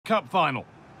Cup final.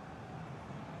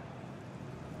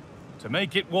 To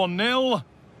make it 1-0.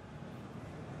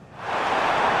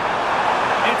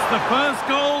 It's the first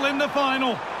goal in the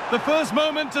final. The first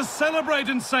moment to celebrate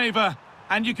and savour.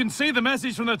 And you can see the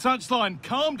message from the touchline.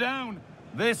 Calm down.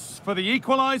 This for the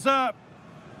equaliser.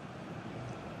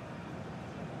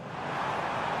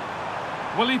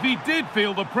 Well, if he did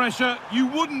feel the pressure, you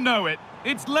wouldn't know it.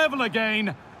 It's level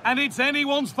again, and it's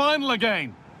anyone's final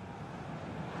again.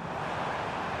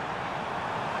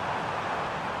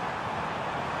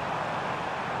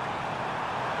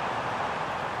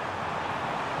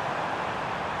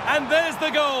 And there's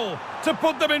the goal to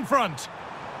put them in front.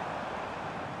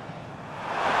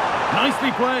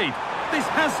 Nicely played. This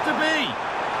has to be.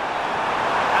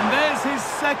 And there's his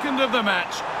second of the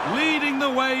match, leading the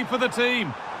way for the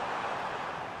team.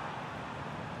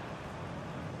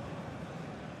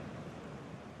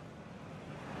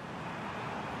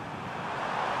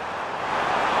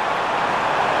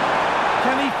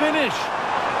 Can he finish?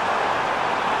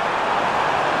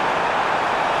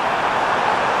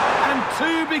 And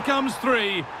 2 becomes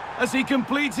 3 as he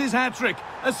completes his hat-trick.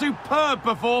 A superb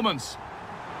performance.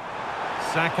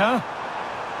 Saka.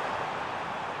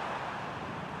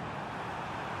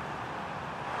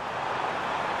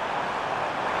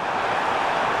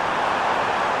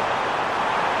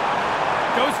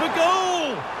 Goes for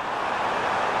goal!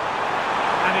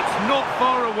 And it's not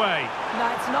far away. No,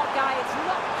 it's not, Guy, it's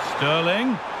not.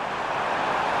 Sterling.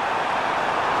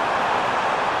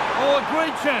 Oh, a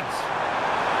great chance.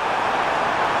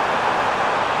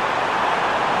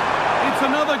 It's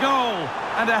another goal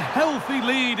and a healthy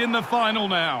lead in the final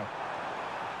now.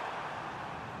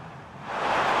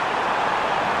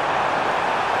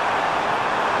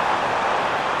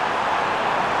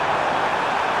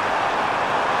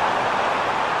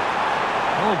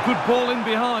 Oh, good ball in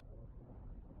behind.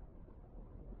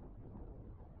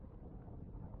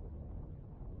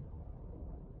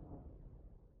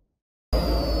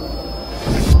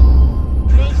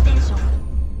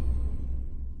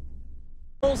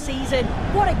 All season,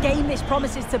 what a game this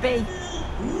promises to be.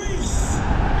 Reese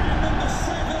and number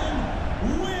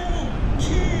 7, Will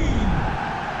Keane.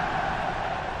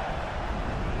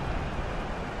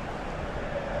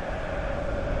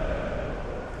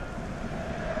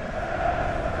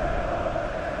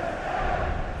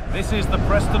 This is the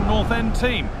Preston North End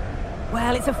team.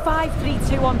 Well, it's a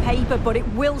 5-3-2 on paper, but it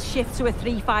will shift to a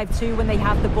 3-5-2 when they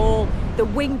have the ball. The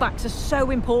wing-backs are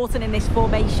so important in this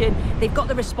formation. They've got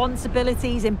the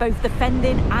responsibilities in both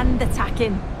defending and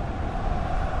attacking.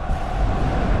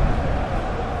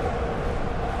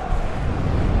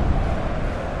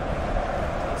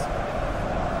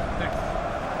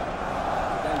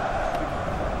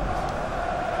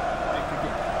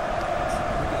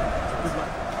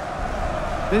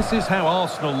 This is how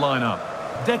Arsenal line up.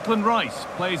 Declan Rice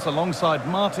plays alongside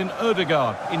Martin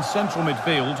Odegaard in central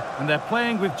midfield, and they're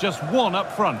playing with just one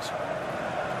up front.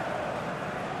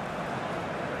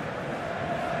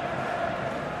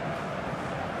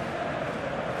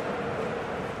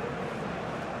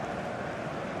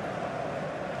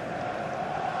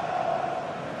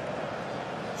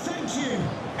 Thank you.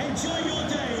 Enjoy your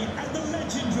day at the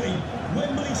legendary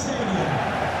Wembley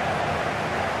Stadium.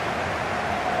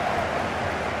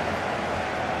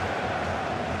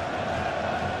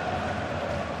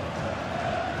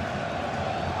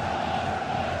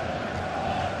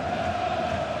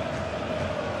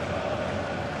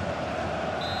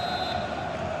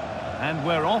 And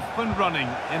we're off and running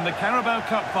in the Carabao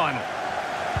Cup final.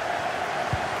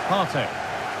 Partey.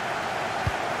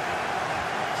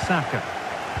 Saka.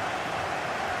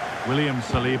 William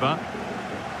Saliba.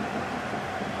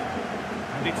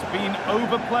 And it's been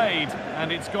overplayed,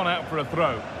 and it's gone out for a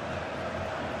throw.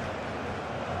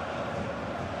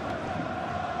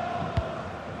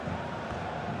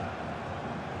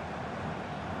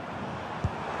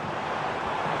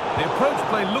 The approach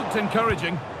play looked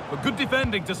encouraging, but good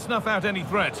defending to snuff out any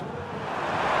threat.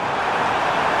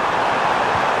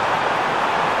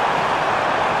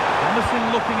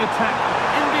 Promising looking attack.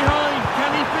 In behind,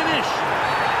 can he finish?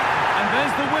 And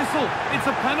there's the whistle. It's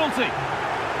a penalty.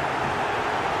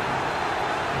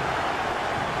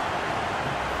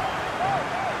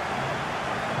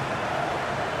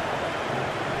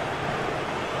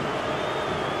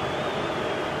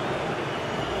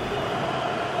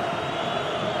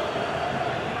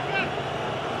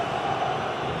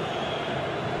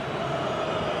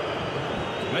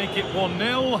 Make it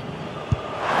 1-0.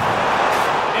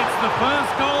 It's the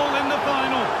first goal in the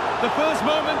final. The first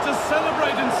moment to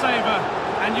celebrate and savour.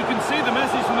 And you can see the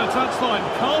message from the touchline.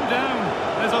 Calm down.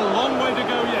 There's a long way to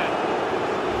go yet.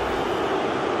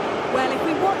 Well, if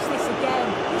we watch this again,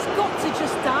 this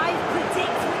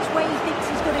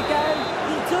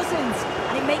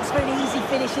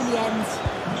finish in the end.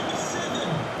 Number 7,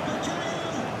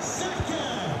 Bukayo Saka.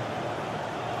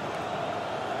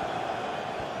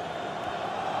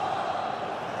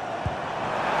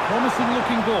 Promising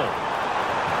looking ball.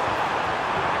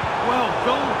 Well,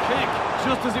 goal kick,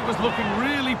 just as it was looking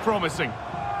really promising.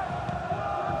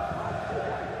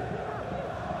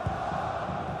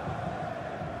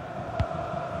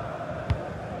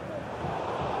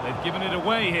 They've given it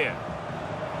away here.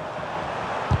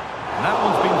 And that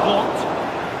one's been blocked.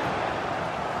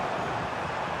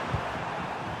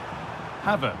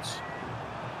 Havertz.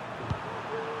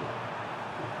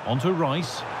 On to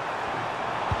Rice.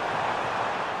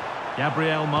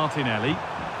 Gabriel Martinelli.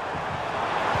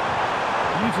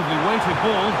 Beautifully weighted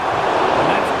ball. And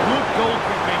that's good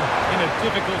goalkeeping in a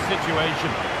difficult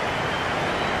situation.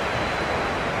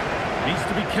 Needs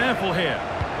to be careful here.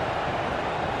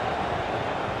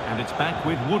 And it's back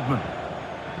with Woodman.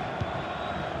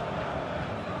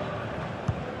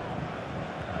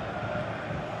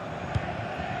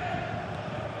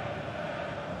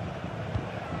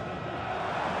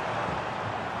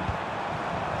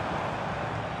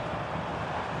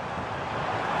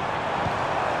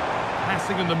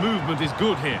 And the movement is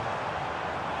good here.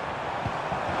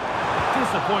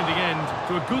 Disappointing end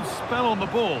to a good spell on the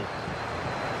ball.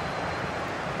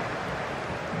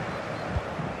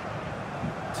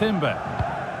 Timber.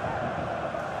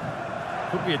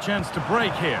 Could be a chance to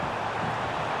break here.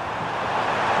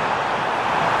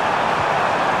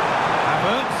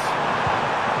 Havertz.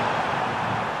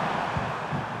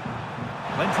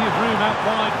 Plenty of room out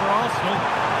wide for Arsenal.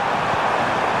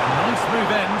 Nice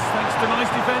move ends thanks to nice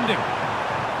defending.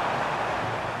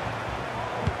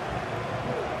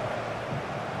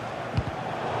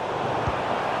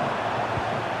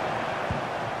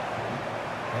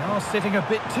 Sitting a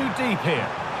bit too deep here.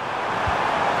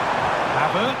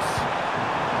 Havertz.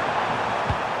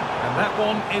 And that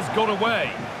one is got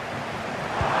away.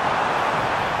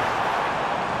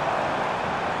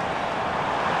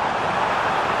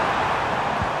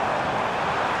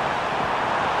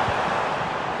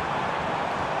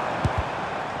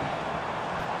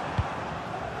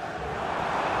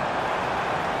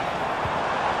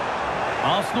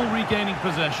 Arsenal regaining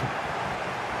possession.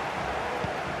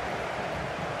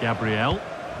 Gabriel.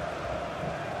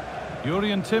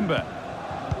 Jurrien Timber.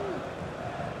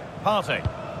 Partey.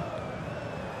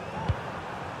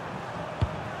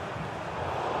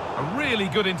 A really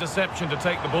good interception to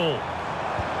take the ball.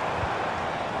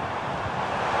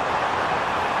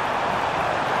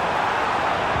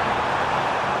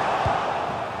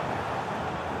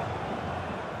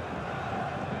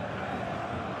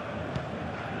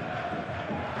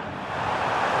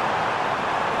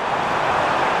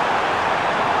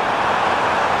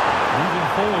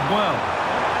 Well,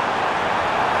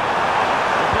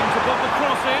 looking to put the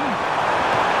cross in.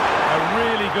 A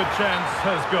really good chance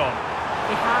has gone.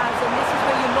 It has, and this is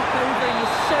where you look over and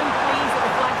you're so pleased that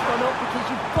the flag's gone up because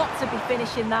you've got to be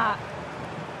finishing that.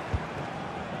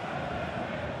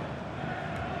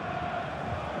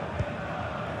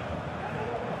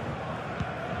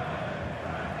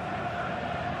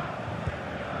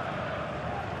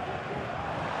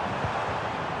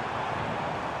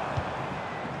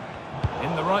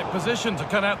 In the right position to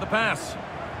cut out the pass.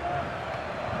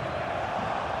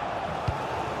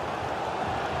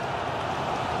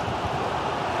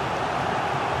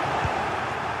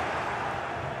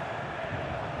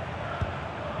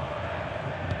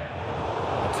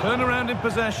 Turnaround in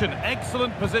possession,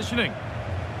 excellent positioning.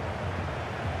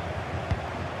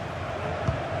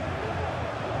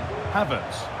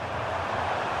 Havertz.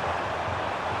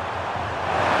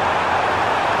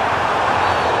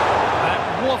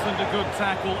 That wasn't a good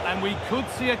tackle, and we could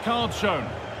see a card shown.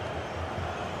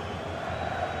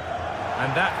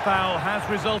 And that foul has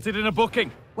resulted in a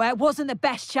booking. Well, it wasn't the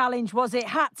best challenge, was it?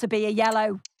 Had to be a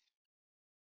yellow.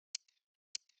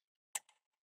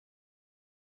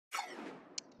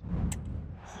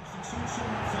 Substitution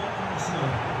for Arsenal.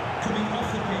 Coming off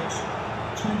the pitch,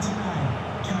 29,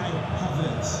 Kai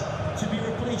Havertz. To be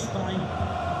replaced by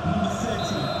number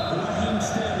 30, Raheem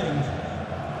Sterling.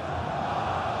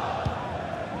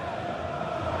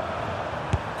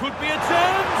 Could be a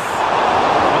chance!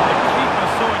 But the keeper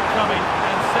saw it coming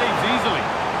and saves easily.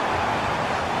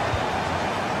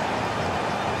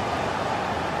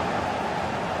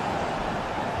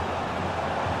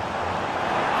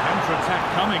 Counter-attack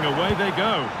coming, away they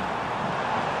go.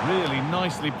 Really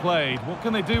nicely played. What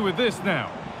can they do with this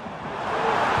now?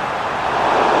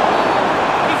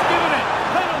 He's given it!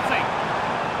 Penalty!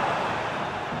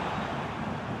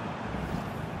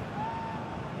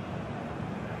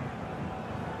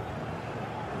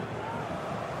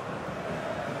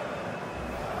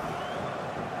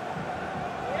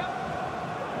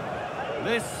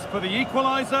 This for the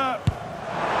equaliser.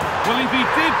 Well, if he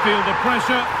did feel the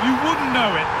pressure, you wouldn't know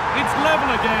it. It's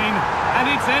level again, and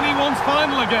it's anyone's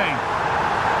final again.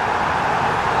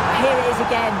 Here it is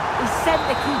again. He sent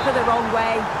the keeper the wrong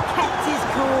way, kept his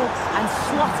cool, and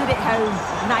slotted it home.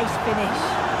 Nice finish.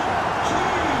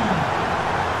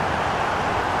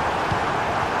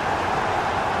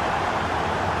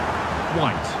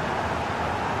 White.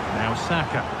 Now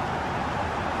Saka.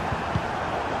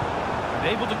 And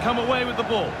able to come away with the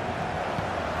ball.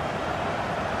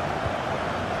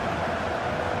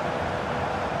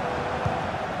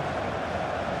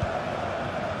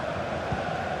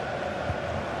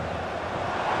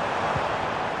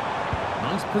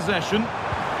 Nice possession.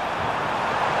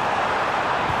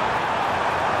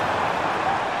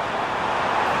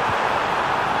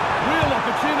 Real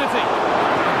opportunity.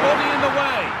 Body in the way.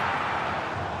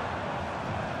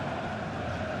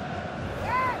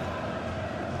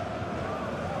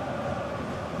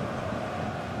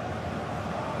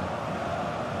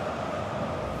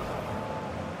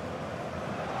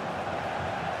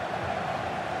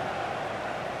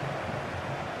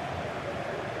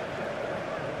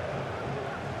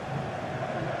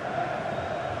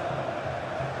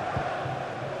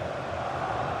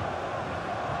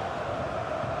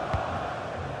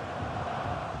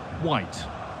 White.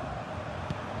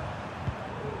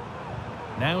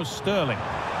 Now Sterling.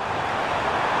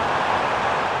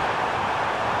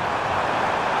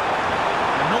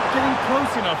 They're not getting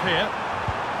close enough here.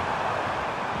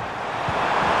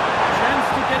 Chance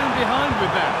to get him behind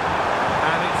with that.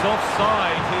 And it's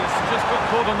offside. He's just got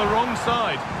caught on the wrong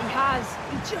side. He has.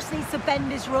 He just needs to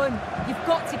bend his run. You've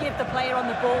got to give the player on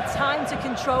the ball time to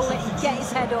control it and get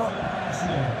his head up.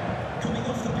 Coming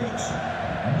off the pitch,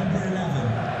 number 11.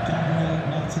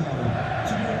 To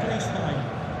be replaced by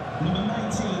number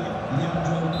 19,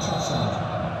 Leandro Trossard.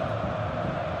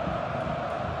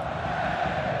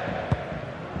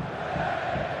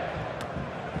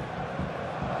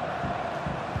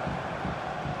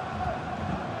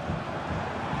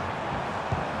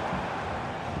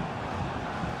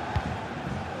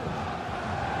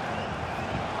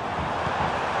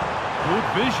 Good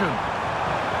vision.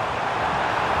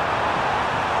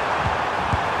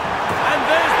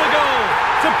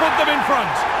 To put them in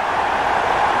front.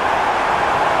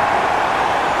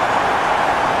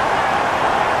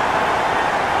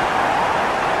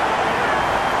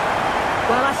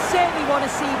 Well, I certainly want to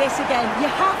see this again. You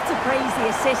have to praise the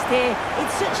assist here.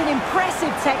 It's such an impressive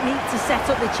technique to set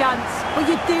up the chance. But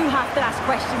you do have to ask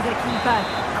questions of the keeper.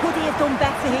 Could he have done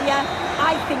better here?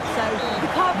 I think so.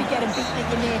 You can't be getting beaten at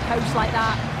your near post like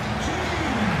that.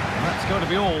 And that's going to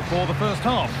be all for the first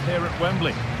half here at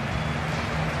Wembley.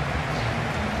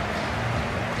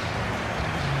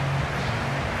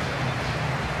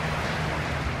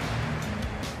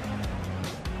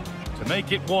 To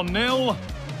make it 1-0.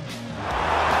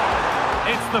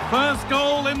 It's the first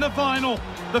goal in the final.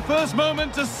 The first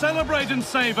moment to celebrate and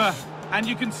savour. And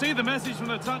you can see the message from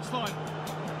the touchline.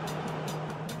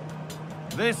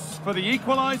 This for the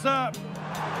equaliser.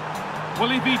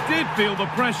 Well, if he did feel the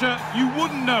pressure, you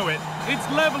wouldn't know it. It's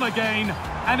level again,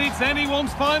 and it's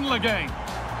anyone's final again.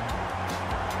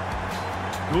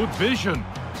 Good vision.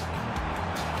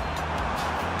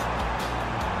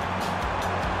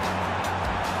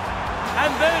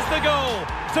 And there's the goal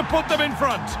to put them in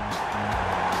front.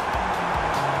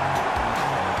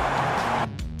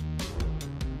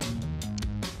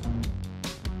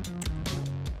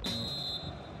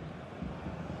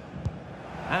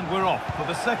 And we're off for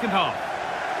the second half.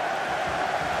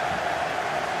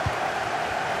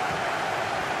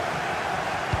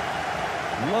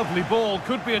 Lovely ball,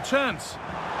 could be a chance.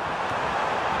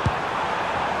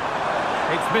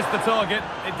 It's missed the target.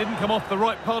 It didn't come off the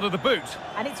right part of the boot.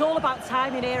 And it's all about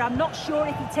timing here. I'm not sure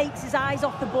if he takes his eyes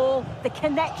off the ball. The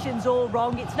connection's all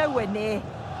wrong. It's nowhere near.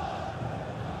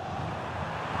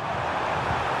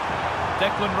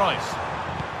 Declan Rice.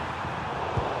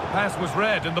 Pass was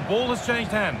read and the ball has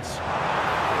changed hands.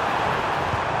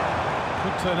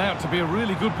 Could turn out to be a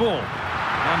really good ball.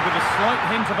 And with a slight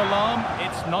hint of alarm,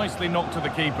 it's nicely knocked to the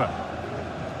keeper.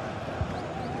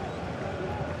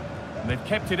 And they've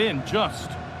kept it in just.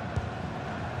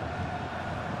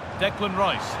 Declan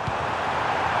Rice.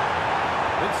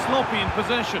 It's sloppy in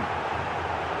possession.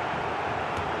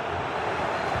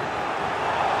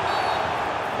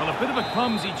 Well, a bit of a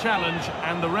clumsy challenge,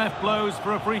 and the ref blows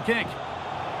for a free kick.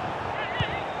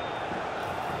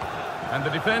 And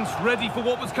the defence ready for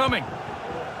what was coming.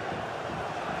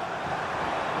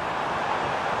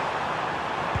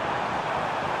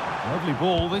 Lovely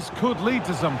ball, this could lead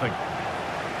to something.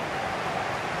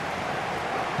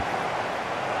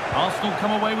 Arsenal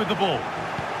come away with the ball.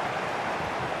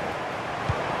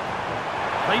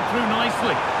 Played through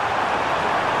nicely.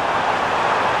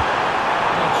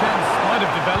 Well, a chance might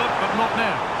have developed, but not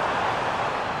now.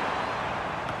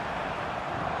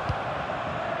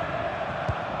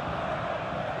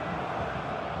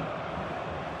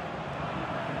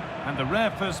 And the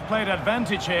ref has played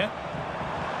advantage here.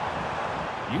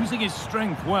 Using his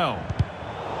strength well.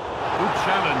 Good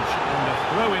challenge, and the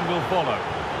throw-in will follow.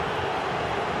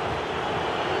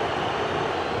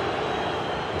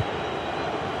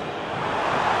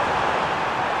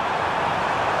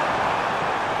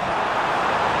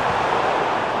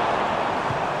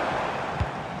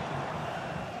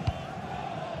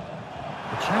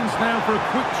 A chance now for a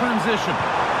quick transition.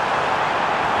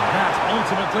 And that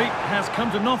ultimately has come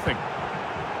to nothing.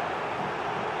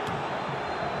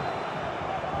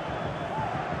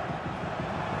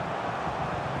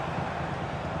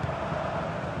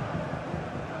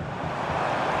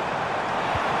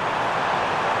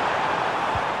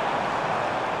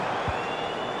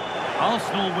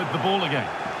 Arsenal with the ball again.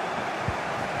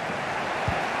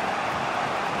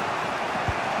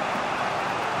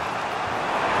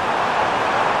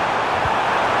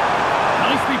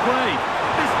 Nicely played.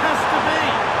 This has to be.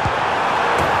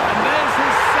 And there's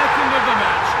his second of the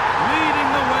match, leading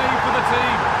the way for the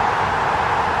team.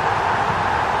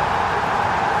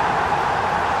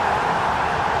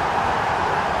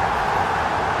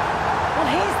 Well,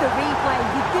 here's the replay.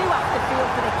 You do have to feel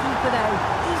for the keeper, though.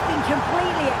 He's been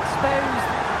completely exposed,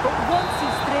 but once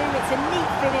he's through, it's a neat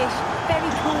finish,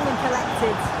 very cool and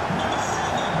collected.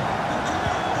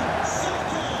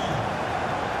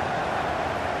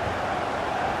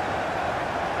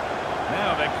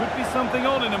 Now, there could be something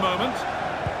on in a moment.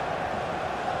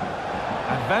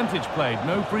 Advantage played,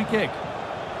 no free kick.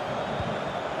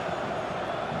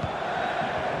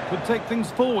 Could take things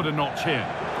forward a notch here.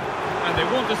 And they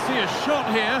want to see a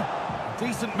shot here.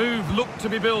 Decent move looked to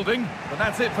be building, but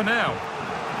that's it for now.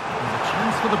 There's a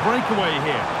chance for the breakaway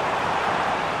here.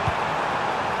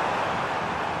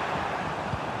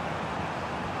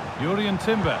 Jurrien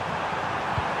Timber.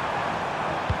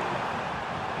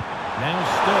 Now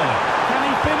Sterling. Can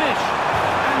he finish?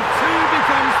 And 2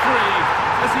 becomes 3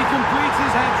 as he completes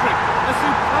his hat-trick. A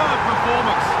superb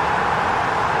performance.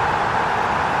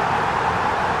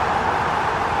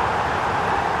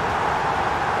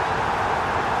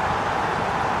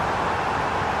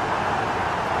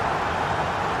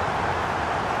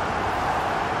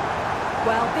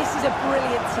 Well, this is a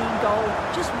brilliant team goal.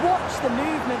 Just watch the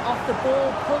movement off the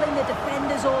ball, pulling the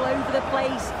defenders all over the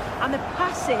place. And the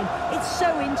passing, it's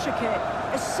so intricate.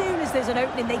 As soon as there's an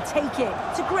opening, they take it.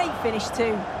 It's a great finish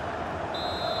too.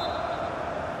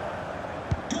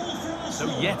 So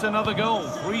yet another goal.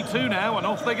 3-2 now, and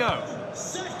off they go.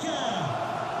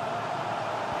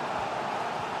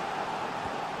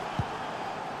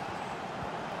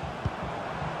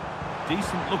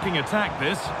 Decent looking attack,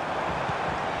 this.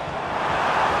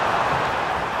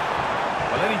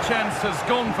 Well, any chance has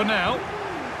gone for now.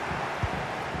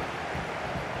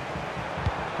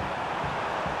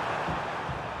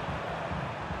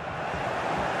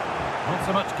 Not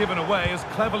so much given away as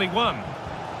cleverly won.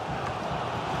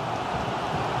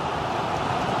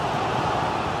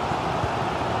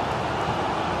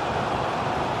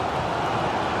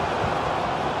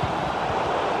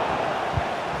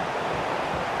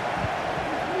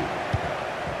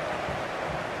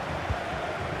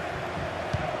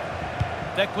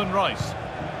 Declan Rice.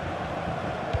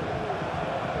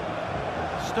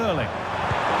 Sterling.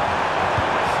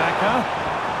 Saka.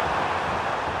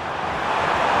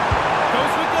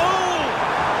 Goes for goal!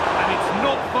 And it's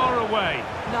not far away.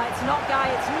 No, it's not, Guy.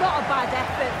 It's not a bad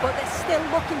effort, but they're still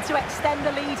looking to extend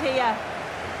the lead here.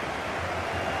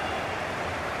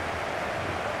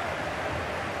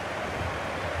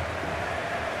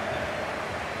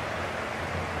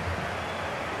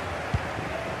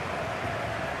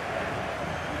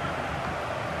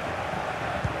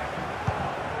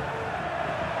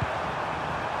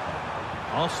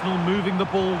 Arsenal moving the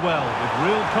ball well with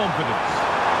real confidence.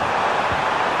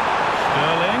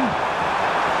 Sterling.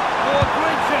 Oh, a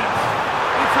great chance.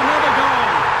 It's another goal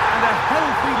and a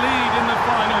healthy lead in the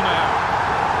final now.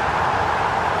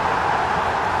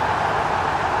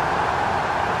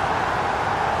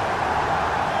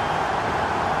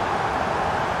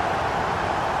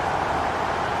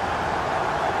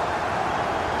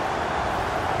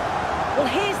 Well,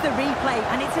 here's the replay,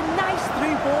 and it's a nice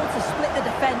through ball to split the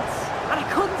defence. And I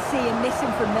couldn't see him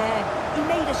missing from there. He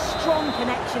made a strong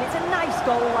connection. It's a nice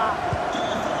goal, that.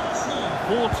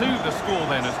 4-2 the score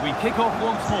then as we kick off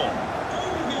once more.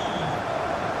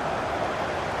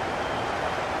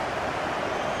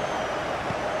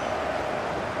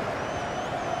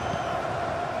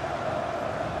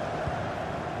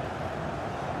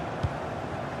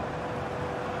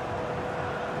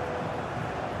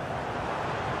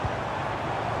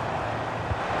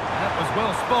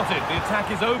 spotted. The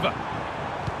attack is over.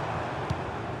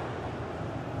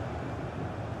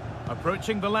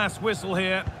 Approaching the last whistle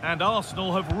here, and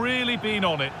Arsenal have really been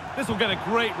on it. This will get a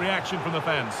great reaction from the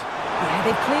fans. Yeah,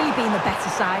 they've clearly been the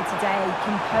better side today,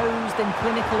 composed and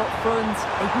clinical up front.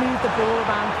 They've moved the ball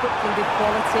around quickly with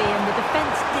quality, and the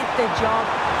defence did their job.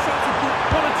 Set a good...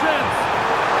 What a chance!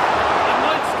 It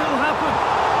might still happen.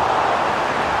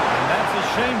 And that's a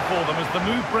shame for them as the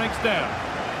move breaks down.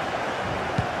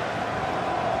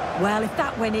 Well, if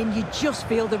that went in, you just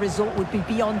feel the result would be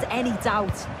beyond any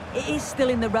doubt. It is still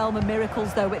in the realm of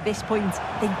miracles, though, at this point.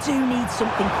 They do need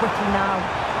something quickly now.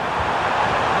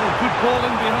 Oh, good ball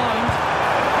in behind.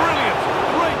 Brilliant.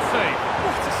 Great save.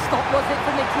 What a stop was it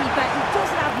from the keeper. He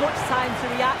doesn't have much time to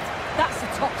react. That's a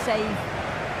top save.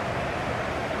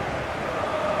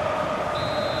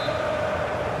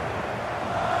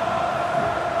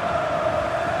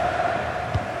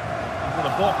 Into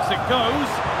the box it goes.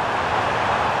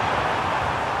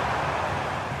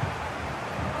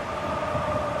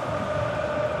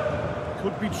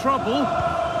 Could be trouble.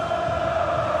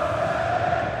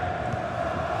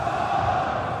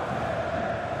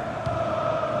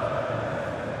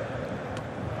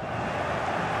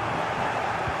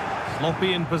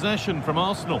 Sloppy in possession from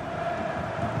Arsenal.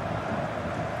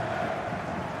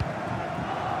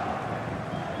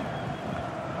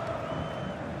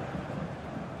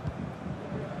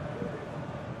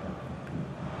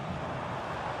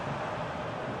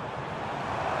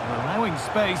 Allowing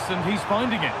space, and he's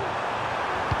finding it.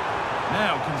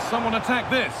 Now, can someone attack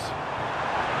this?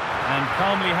 And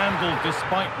calmly handled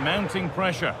despite mounting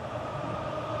pressure.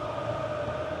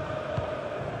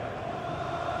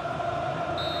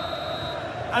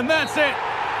 And that's it.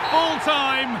 Full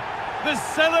time. The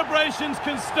celebrations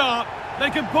can start. They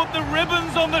can put the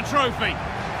ribbons on the trophy.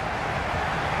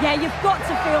 Yeah, you've got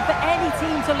to feel for any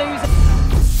team to lose.